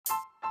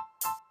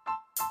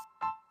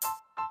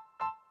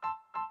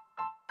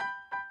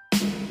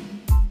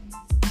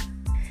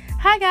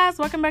Hi guys,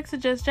 welcome back to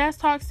Just Jazz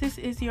Talks. This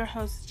is your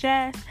host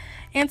Jazz,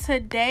 and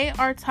today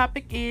our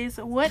topic is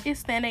what is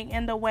standing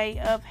in the way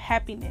of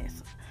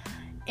happiness.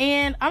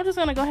 And I'm just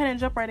gonna go ahead and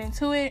jump right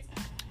into it.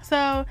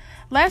 So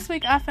last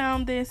week I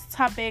found this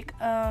topic.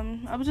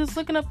 I was just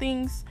looking up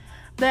things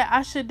that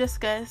I should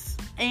discuss,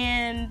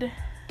 and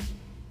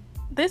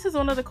this is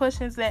one of the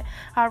questions that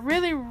I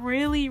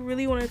really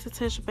wanted to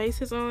touch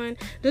bases on,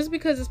 just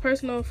because it's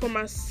personal for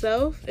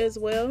myself as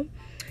well.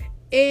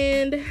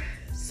 And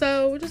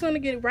so we're just going to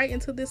get right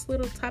into this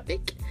little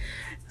topic.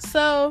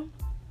 So,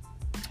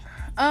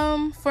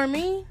 for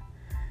me,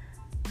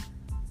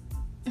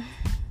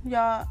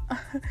 y'all,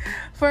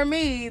 for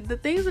me, the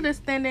things that are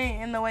standing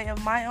in the way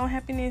of my own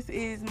happiness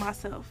is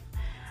myself.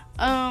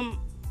 I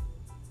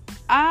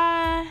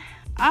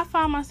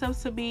find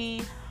myself to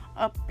be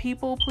a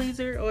people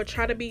pleaser, or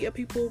try to be a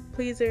people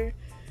pleaser.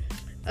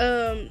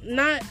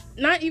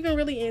 Not even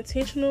really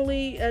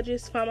intentionally. I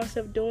just find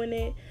myself doing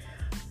it.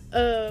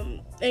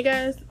 And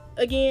guys,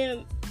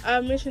 again,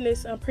 I've mentioned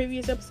this on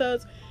previous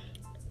episodes.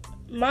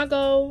 My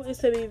goal is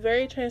to be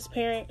very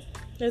transparent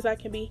as I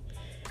can be.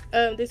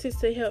 This is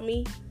to help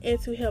me and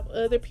to help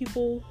other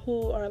people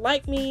who are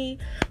like me.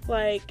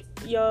 Like,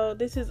 y'all,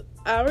 this is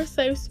our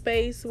safe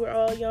space. We're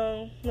all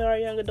young. We're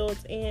young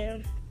adults,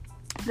 and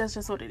that's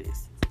just what it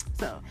is.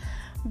 So,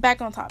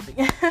 back on topic.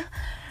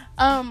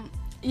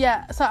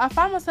 Yeah, so I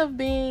find myself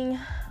being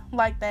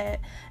like that,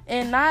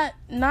 and not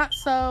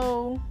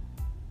so,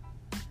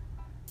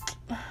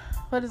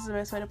 what is the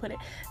best way to put it?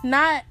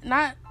 Not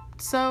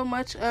so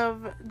much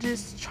of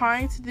just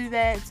trying to do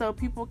that so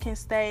people can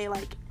stay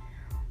like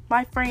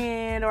my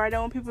friend, or I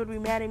don't want people to be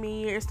mad at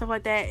me or stuff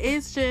like that.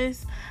 It's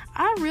just,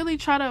 I really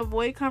try to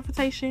avoid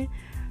confrontation,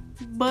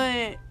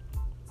 but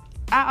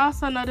I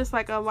also notice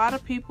like a lot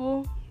of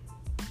people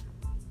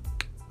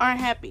aren't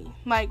happy.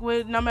 Like,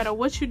 with no matter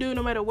what you do,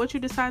 no matter what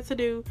you decide to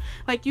do,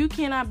 like, you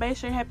cannot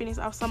base your happiness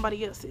off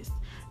somebody else's,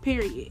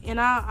 period.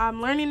 And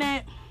I'm learning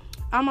that.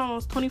 I'm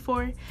almost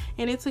 24,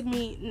 and it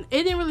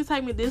didn't really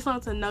take me this long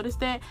to notice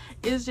that.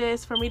 It's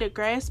just for me to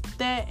grasp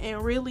that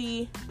and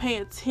really pay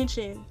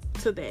attention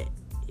to that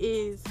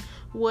is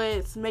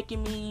what's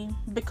making me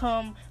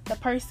become the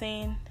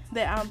person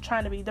that I'm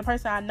trying to be, the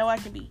person I know I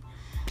can be.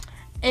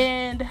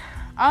 And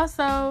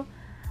also,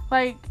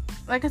 like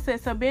I said,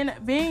 so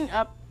being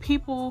a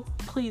people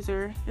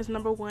pleaser is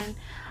number one.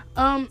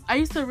 I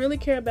used to really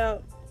care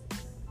about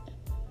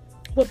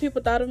what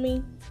people thought of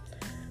me,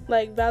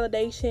 like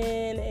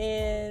validation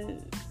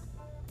and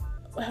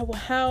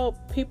how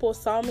people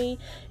saw me.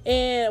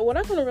 And what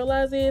I'm gonna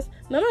realize is,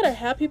 no matter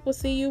how people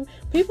see you,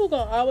 people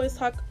gonna always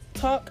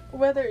talk,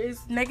 whether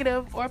it's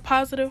negative or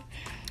positive.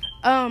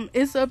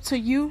 It's up to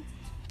you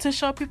to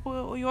show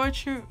people your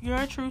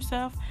true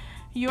self,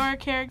 your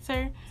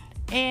character.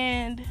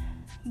 And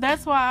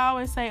that's why I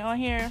always say on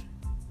here,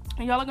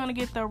 y'all are gonna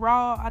get the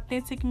raw,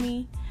 authentic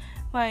me,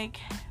 like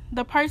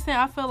the person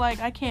I feel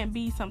like I can't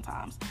be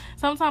sometimes.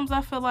 Sometimes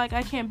I feel like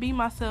I can't be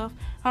myself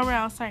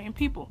around certain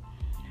people.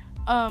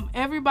 Not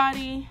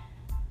everybody,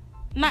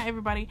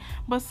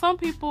 but some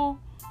people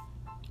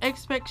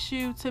expect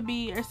you to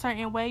be a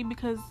certain way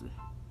because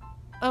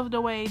of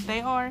the way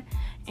they are,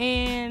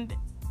 and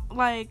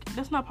like,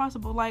 that's not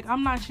possible. Like,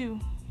 I'm not you,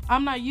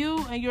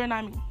 and you're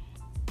not me.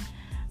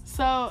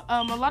 So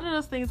a lot of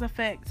those things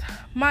affect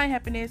my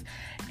happiness.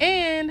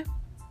 And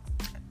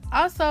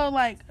also,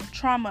 like,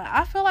 trauma.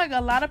 I feel like a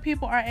lot of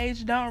people our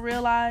age don't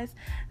realize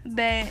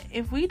that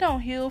if we don't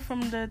heal from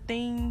the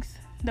things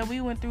that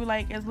we went through,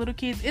 like, as little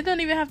kids, it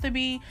don't even have to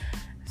be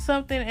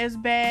something as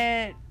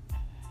bad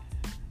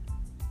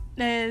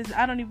as,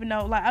 I don't even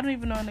know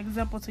an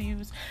example to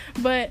use,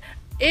 but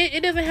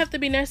it doesn't have to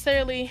be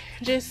necessarily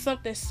just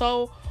something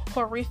so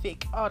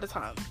horrific all the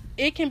time.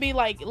 It can be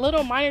like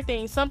little minor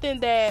things, something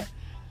that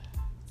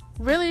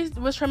really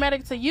was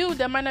traumatic to you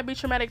that might not be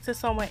traumatic to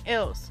someone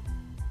else.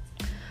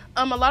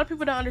 A lot of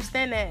people don't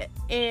understand that,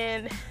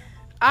 and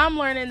I'm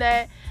learning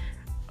that,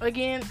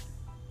 again,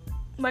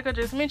 like I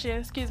just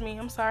mentioned,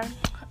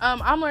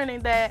 I'm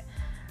learning that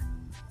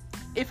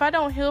if I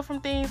don't heal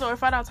from things, or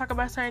if I don't talk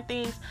about certain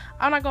things,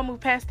 I'm not gonna move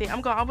past it. I'm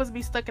gonna always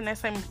be stuck in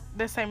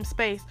that same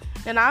space,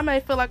 and I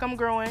may feel like I'm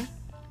growing,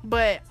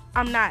 but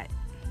I'm not.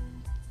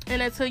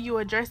 And until you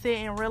address it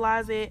and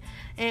realize it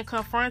and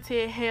confront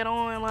it head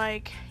on,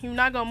 like, you're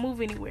not gonna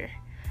move anywhere.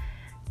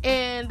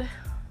 And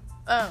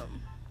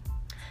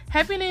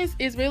happiness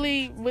is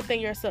really within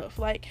yourself.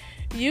 Like,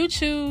 you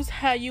choose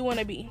how you want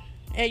to be,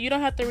 and you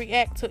don't have to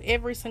react to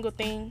every single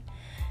thing.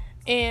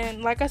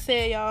 And like I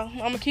said, y'all, I'm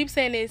gonna keep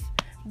saying this.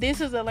 This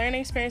is a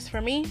learning experience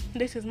for me.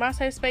 This is my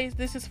safe space.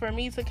 This is for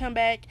me to come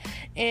back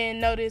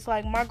and notice,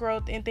 like, my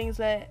growth and things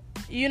that,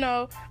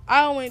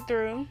 I went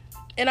through.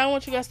 And I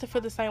want you guys to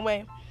feel the same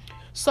way.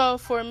 So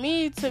for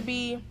me to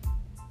be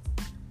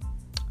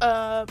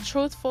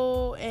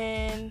truthful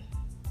and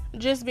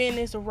just being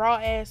this raw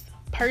ass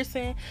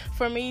person,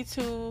 for me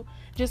to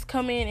just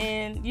come in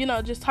and,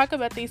 just talk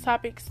about these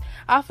topics,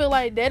 I feel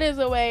like that is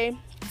a way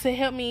to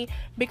help me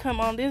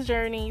become on this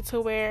journey to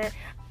where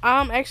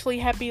I'm actually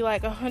happy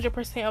like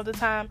 100% of the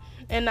time,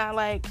 and not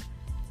like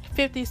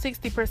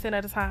 50-60%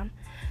 of the time.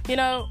 You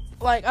know,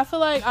 like, I feel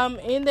like I'm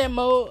in that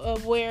mode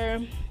of where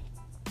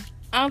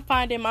I'm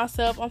finding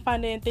myself, I'm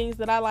finding things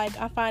that I like,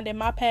 I'm finding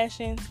my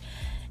passions,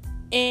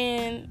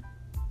 and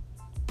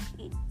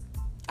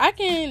I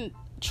can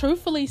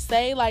truthfully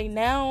say, like,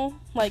 now,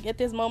 like, at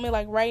this moment,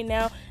 like, right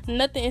now,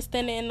 nothing is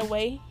standing in the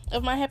way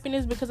of my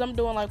happiness, because I'm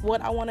doing, like,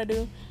 what I want to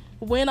do,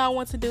 when I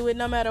want to do it,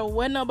 no matter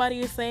what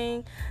nobody is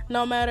saying,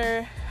 no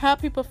matter how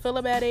people feel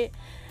about it.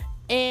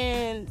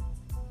 And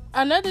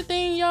another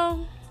thing,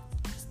 y'all,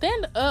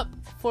 stand up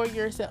for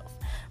yourself.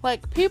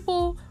 Like,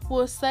 people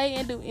will say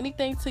and do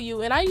anything to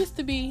you, and I used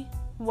to be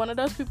one of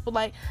those people,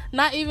 like,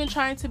 not even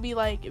trying to be,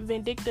 like,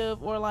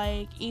 vindictive or,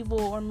 like, evil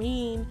or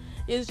mean.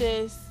 It's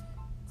just,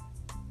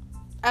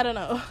 I don't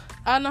know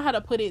how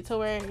to put it to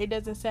where it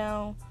doesn't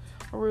sound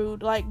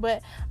rude, like,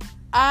 but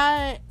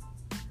I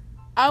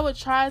would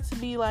try to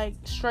be, like,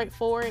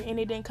 straightforward, and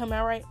it didn't come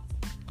out right.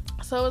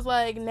 So it's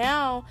like,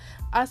 now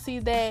I see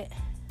that,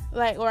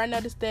 like, or I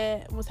noticed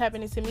that was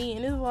happening to me,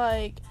 and it's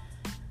like,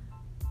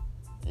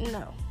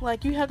 no,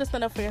 like, you have to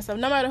stand up for yourself,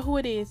 no matter who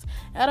it is.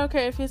 I don't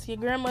care if it's your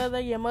grandmother,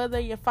 your mother,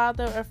 your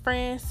father, a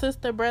friend,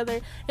 sister,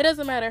 brother. It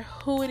doesn't matter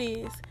who it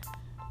is,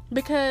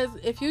 because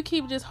if you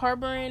keep just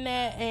harboring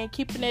that and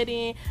keeping that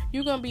in,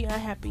 you're gonna be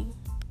unhappy,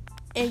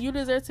 and you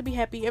deserve to be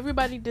happy.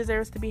 Everybody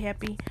deserves to be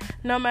happy,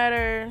 no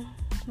matter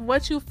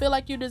what you feel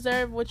like you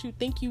deserve, what you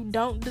think you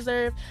don't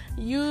deserve.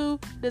 You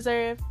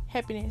deserve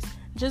happiness.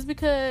 Just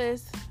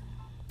because,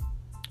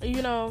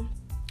 you know,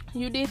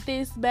 you did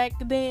this back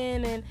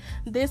then and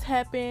this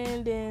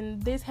happened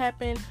and this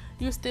happened,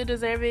 you still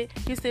deserve it.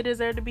 You still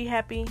deserve to be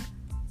happy.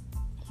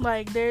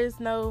 Like, there's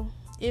no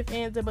ifs,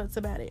 ands, or buts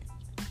about it.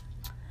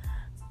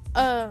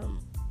 I'm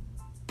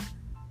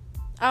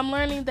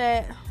learning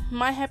that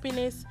my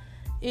happiness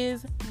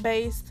is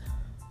based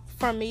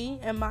from me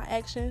and my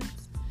actions.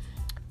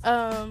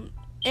 And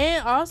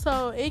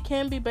also, it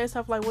can be based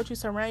off, like, what you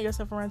surround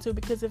yourself around too,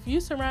 because if you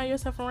surround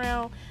yourself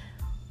around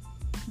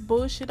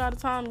bullshit all the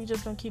time, you're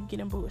just gonna keep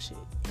getting bullshit.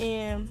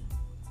 And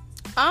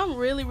I'm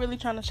really, really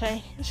trying to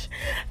change.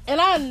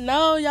 And I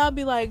know y'all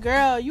be like,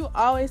 girl, you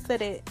always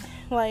said it.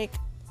 Like,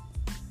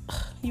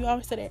 you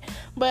always said it.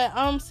 But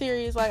I'm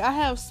serious. Like, I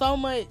have so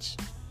much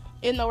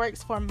in the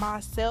works for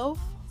myself.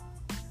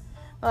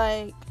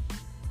 Like,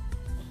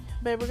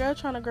 baby girl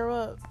trying to grow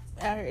up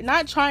out here.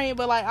 Not trying,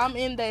 but, like, I'm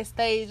in that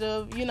stage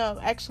of, you know,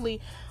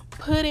 actually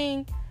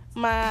putting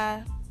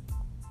my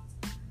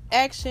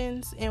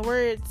actions and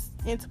words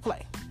into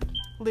play,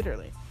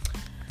 literally.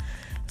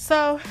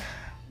 So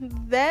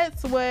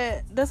that's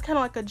kind of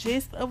like a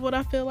gist of what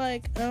I feel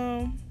like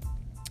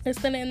is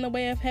standing in the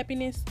way of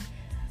happiness,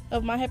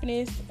 of my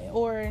happiness,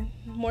 or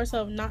more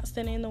so not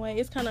standing in the way.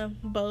 It's kind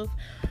of both,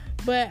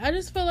 but I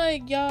just feel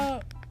like,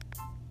 y'all,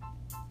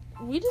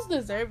 we just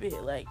deserve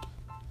it. Like,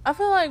 I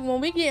feel like when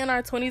we get in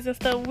our 20s and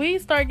stuff, we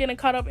start getting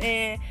caught up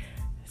in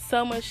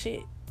so much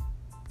shit.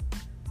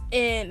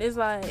 And it's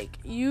like,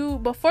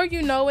 before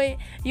you know it,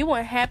 you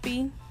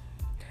unhappy.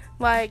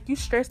 Like, you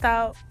stressed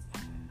out.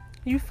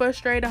 You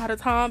frustrated all the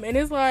time. And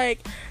it's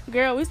like,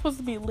 girl, we supposed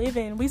to be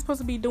living. We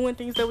supposed to be doing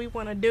things that we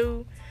want to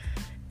do.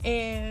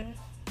 And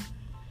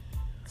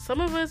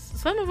some of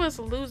us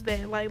lose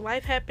that. Like,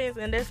 life happens,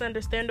 and that's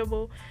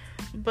understandable.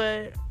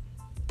 But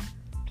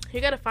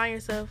you got to find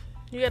yourself.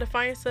 You got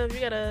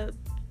to,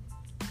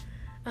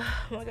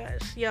 oh my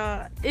gosh,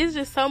 y'all, it's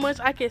just so much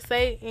I can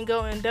say and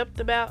go in depth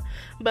about,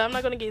 but I'm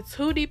not going to get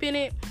too deep in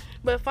it.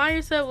 But find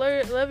yourself,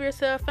 love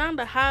yourself, find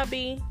a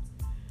hobby,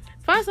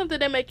 find something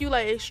that make you,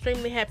 like,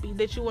 extremely happy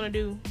that you want to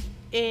do,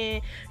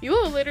 and you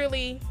will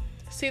literally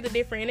see the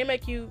difference. And it'll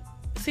make you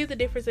see the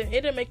difference, and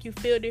it'll make you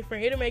feel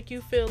different. It'll make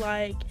you feel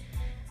like,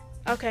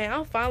 okay,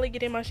 I'm finally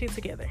getting my shit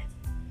together.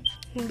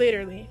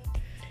 Literally.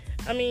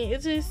 I mean,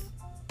 it's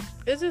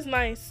just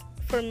nice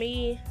for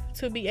me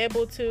to be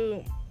able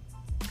to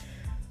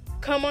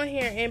come on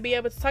here and be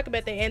able to talk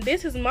about that. And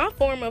this is my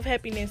form of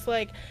happiness.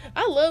 Like,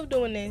 I love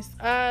doing this.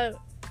 Y'all,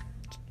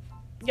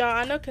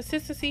 I know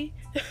consistency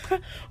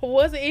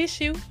was an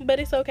issue, but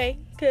it's okay,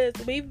 because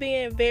we've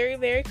been very,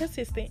 very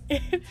consistent.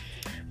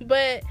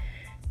 But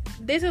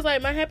this is,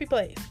 like, my happy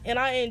place, and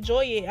I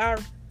enjoy it. I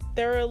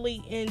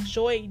thoroughly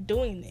enjoy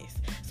doing this.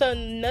 So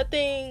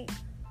nothing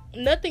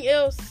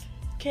else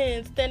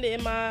can stand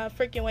in my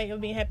freaking way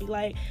of being happy.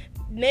 Like,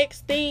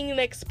 next thing,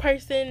 next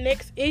person,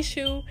 next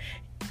issue,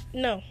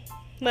 no.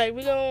 Like,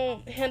 we're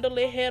gonna handle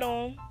it head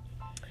on,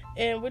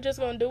 and we're just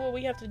gonna do what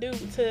we have to do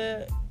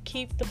to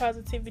keep the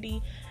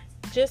positivity,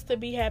 just to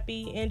be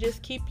happy, and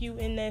just keep you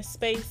in that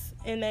space,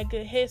 in that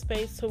good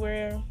headspace, to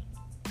where,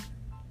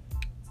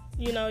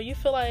 you know, you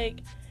feel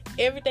like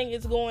everything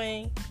is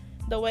going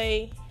the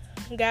way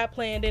God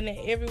planned, and in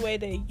every way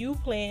that you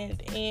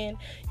planned, and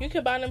you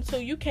combine them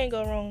two, you can't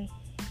go wrong.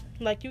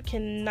 Like, you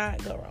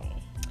cannot go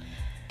wrong.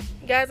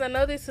 Guys, I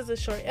know this is a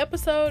short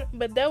episode,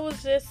 but that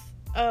was just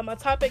a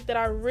topic that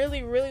I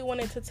really, really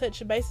wanted to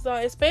touch bases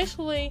on,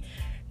 especially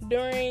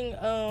during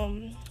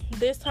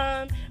this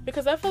time,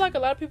 because I feel like a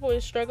lot of people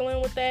is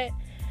struggling with that,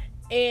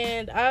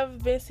 and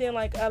I've been seeing,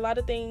 like, a lot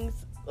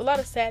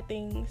of sad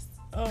things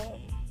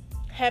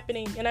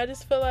happening. And I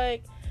just feel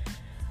like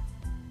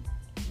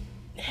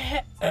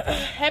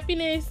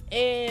happiness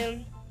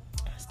and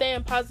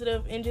staying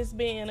positive and just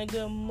being in a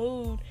good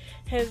mood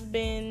has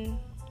been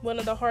one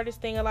of the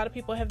hardest things a lot of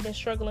people have been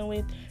struggling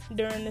with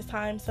during this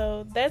time.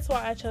 So that's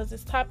why I chose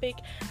this topic.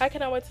 I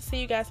cannot wait to see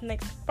you guys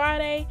next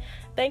Friday.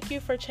 Thank you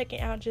for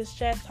checking out Just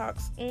Jazz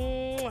Talks.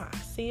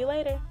 See you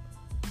later.